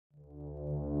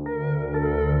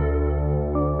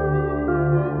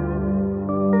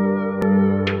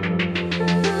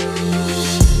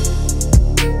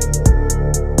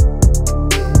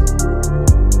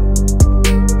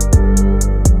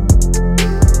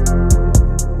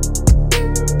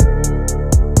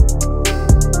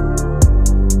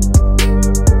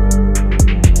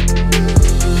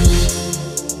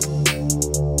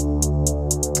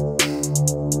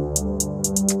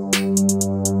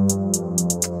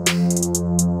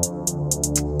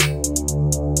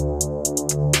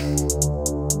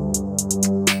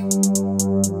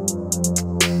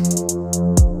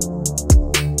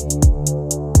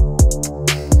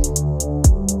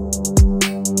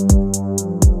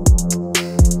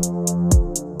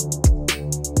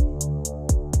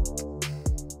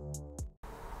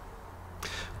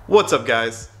What's up,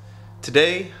 guys?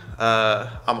 Today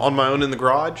I'm on my own in the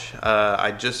garage.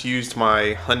 I just used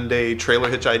my Hyundai trailer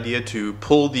hitch idea to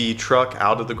pull the truck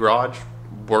out of the garage.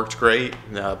 Worked great.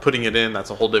 Putting it in, that's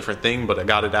a whole different thing, but I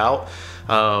got it out.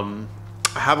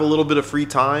 I have a little bit of free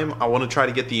time. I want to try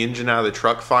to get the engine out of the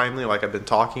truck finally, like I've been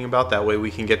talking about. That way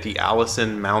we can get the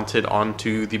Allison mounted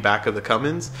onto the back of the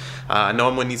Cummins. I know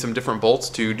I'm going to need some different bolts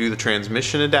to do the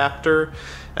transmission adapter.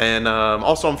 And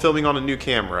also I'm filming on a new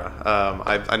camera.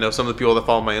 I know some of the people that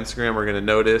follow my Instagram are going to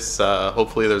notice.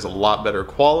 Hopefully there's a lot better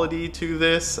quality to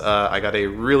this. I got a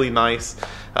really nice,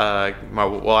 my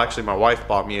wife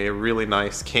bought me a really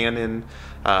nice Canon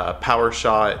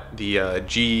PowerShot, the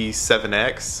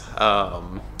G7X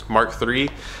Mark III.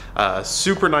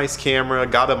 Super nice camera,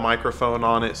 got a microphone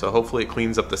on it, so hopefully it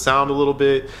cleans up the sound a little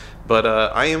bit. But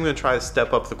I am going to try to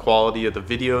step up the quality of the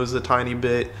videos a tiny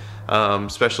bit,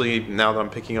 especially now that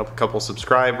I'm picking up a couple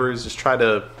subscribers. Just try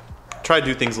to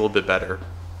do things a little bit better.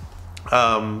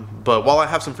 But while I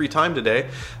have some free time today,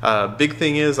 big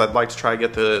thing is I'd like to try to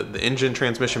get the engine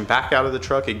transmission back out of the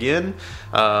truck again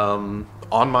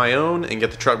on my own and get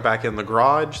the truck back in the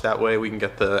garage. That way we can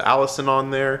get the Allison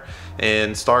on there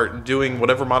and start doing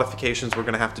whatever modifications we're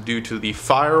going to have to do to the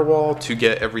firewall to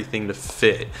get everything to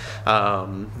fit.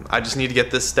 I just need to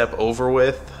get this step over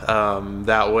with.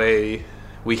 That way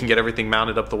we can get everything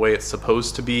mounted up the way it's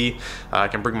supposed to be. I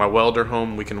can bring my welder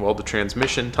home. We can weld the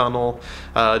transmission tunnel.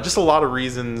 Just a lot of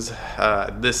reasons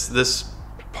this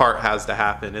part has to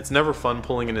happen. It's never fun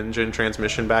pulling an engine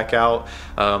transmission back out,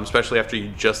 especially after you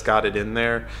just got it in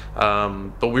there.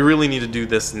 But we really need to do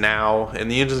this now,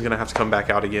 and the engine's gonna have to come back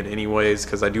out again anyways,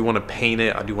 because I do want to paint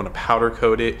it. I do want to powder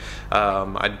coat it.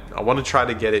 I want to try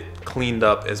to get it cleaned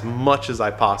up as much as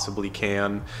I possibly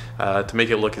can to make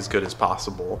it look as good as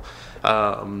possible.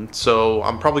 So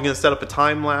I'm probably going to set up a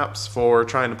time lapse for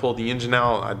trying to pull the engine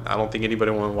out. I don't think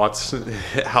anybody wants to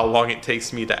watch how long it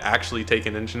takes me to actually take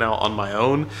an engine out on my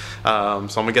own. So I'm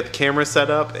going to get the camera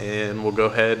set up and we'll go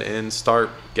ahead and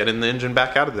start getting the engine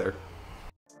back out of there.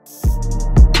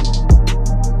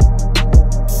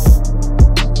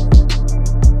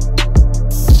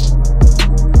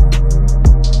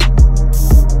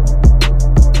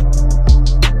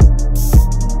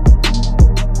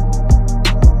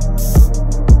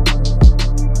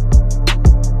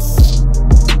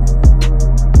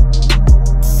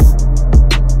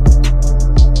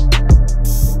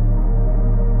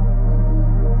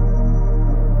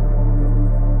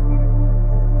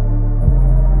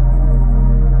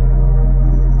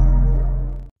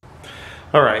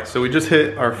 Alright, so we just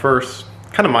hit our first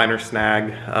kind of minor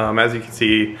snag. As you can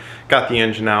see, got the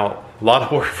engine out. A lot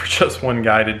of work for just one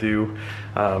guy to do.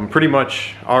 Pretty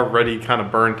much already kind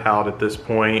of burnt out at this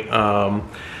point.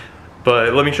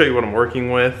 But let me show you what I'm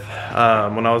working with.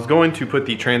 When I was going to put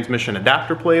the transmission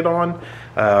adapter plate on,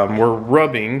 we're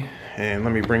rubbing, and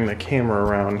let me bring the camera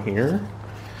around here.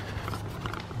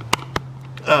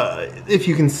 If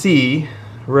you can see,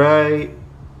 right,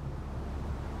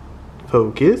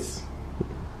 focus.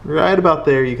 Right about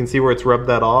there, you can see where it's rubbed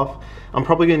that off. I'm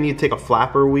probably going to need to take a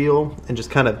flapper wheel and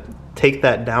just kind of take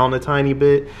that down a tiny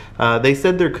bit. They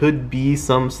said there could be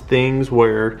some things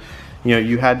where, you know,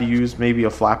 you had to use maybe a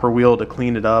flapper wheel to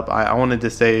clean it up. I wanted to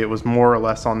say it was more or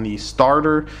less on the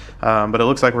starter, but it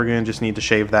looks like we're going to just need to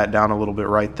shave that down a little bit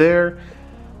right there.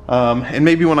 And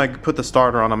maybe when I put the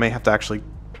starter on, I may have to actually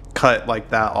cut like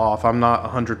that off. I'm not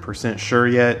 100% sure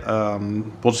yet.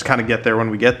 We'll just kind of get there when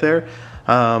we get there.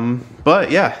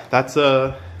 But yeah, that's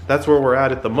where we're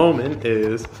at the moment.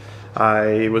 Is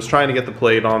I was trying to get the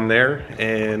plate on there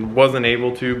and wasn't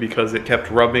able to because it kept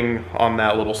rubbing on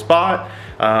that little spot.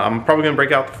 I'm probably gonna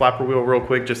break out the flapper wheel real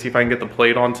quick, just see if I can get the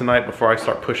plate on tonight before I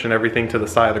start pushing everything to the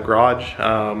side of the garage.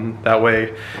 That way,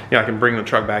 you know, I can bring the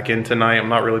truck back in tonight. I'm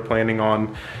not really planning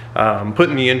on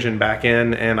putting the engine back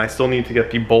in, and I still need to get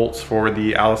the bolts for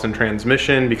the Allison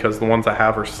transmission because the ones I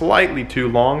have are slightly too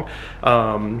long.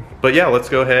 But yeah, let's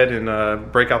go ahead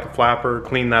and break out the flapper,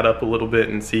 clean that up a little bit,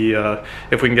 and see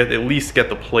if we can at least get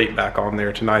the plate back on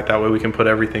there tonight. That way we can put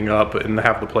everything up and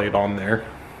have the plate on there.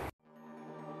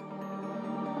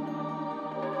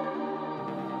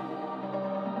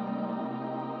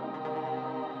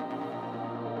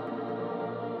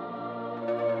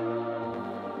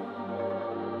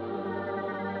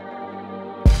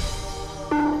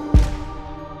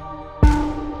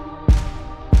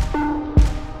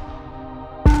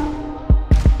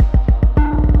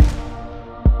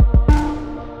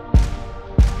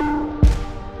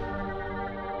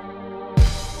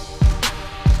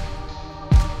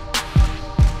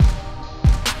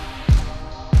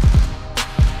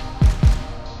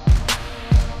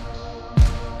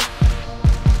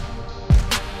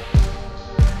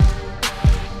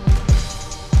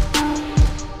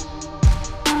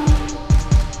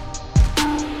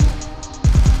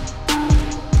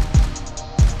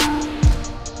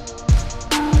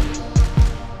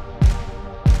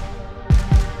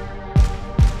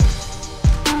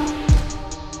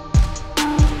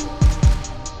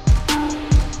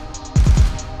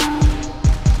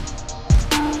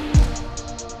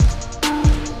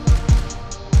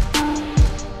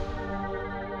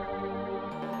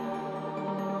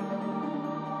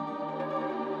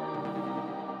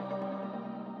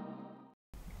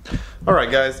 Alright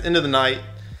guys, end of the night.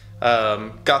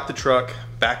 Got the truck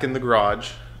back in the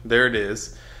garage. There it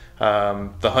is.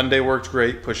 The Hyundai worked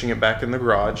great, pushing it back in the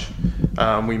garage.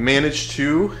 We managed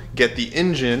to get the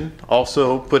engine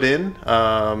also put in.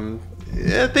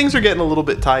 Things are getting a little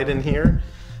bit tight in here.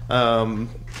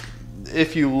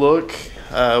 If you look,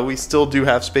 we still do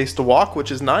have space to walk,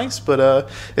 which is nice, but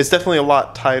it's definitely a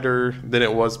lot tighter than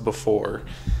it was before.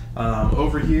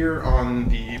 Over here on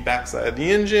the back side of the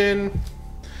engine,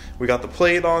 we got the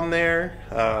plate on there,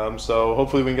 so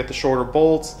hopefully we can get the shorter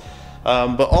bolts.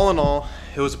 But all in all,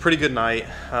 it was a pretty good night.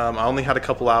 I only had a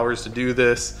couple hours to do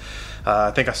this.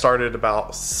 I think I started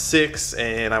about 6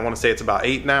 and I want to say it's about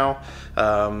 8 now.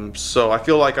 So I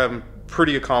feel like I'm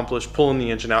pretty accomplished pulling the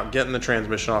engine out, getting the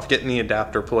transmission off, getting the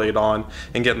adapter plate on,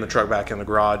 and getting the truck back in the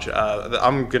garage.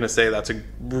 I'm gonna say that's a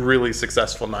really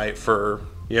successful night for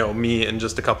me in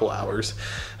just a couple hours.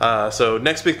 So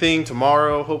next big thing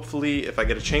tomorrow, hopefully if I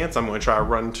get a chance, I'm going to try to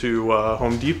run to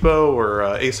Home Depot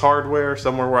or Ace Hardware,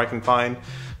 somewhere where I can find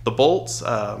the bolts,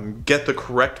 get the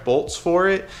correct bolts for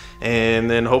it, and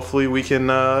then hopefully we can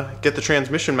get the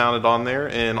transmission mounted on there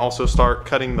and also start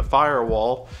cutting the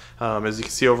firewall. As you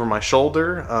can see over my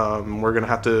shoulder, we're gonna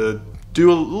have to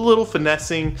do a little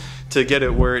finessing to get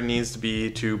it where it needs to be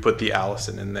to put the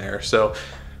Allison in there. So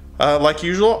like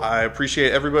usual, I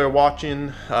appreciate everybody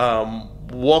watching.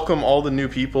 Welcome all the new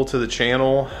people to the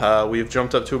channel. We've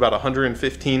jumped up to about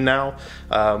 115 now.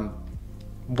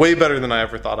 Way better than I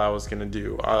ever thought I was gonna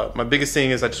do. My biggest thing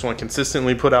is I just want to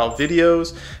consistently put out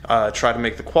videos, try to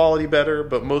make the quality better,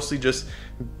 but mostly just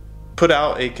put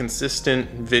out a consistent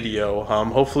video.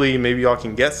 Hopefully maybe y'all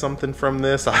can get something from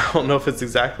this. I don't know if it's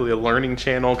exactly a learning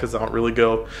channel because I don't really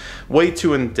go way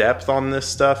too in depth on this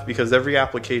stuff because every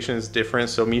application is different,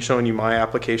 so me showing you my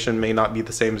application may not be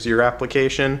the same as your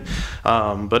application.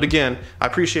 But again, I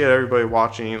appreciate everybody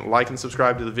watching. Like and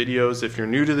subscribe to the videos if you're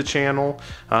new to the channel.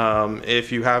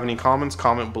 If you have any comments,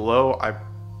 comment below. I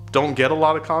don't get a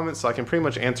lot of comments, so I can pretty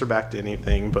much answer back to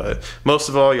anything, but most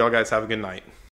of all, y'all guys have a good night.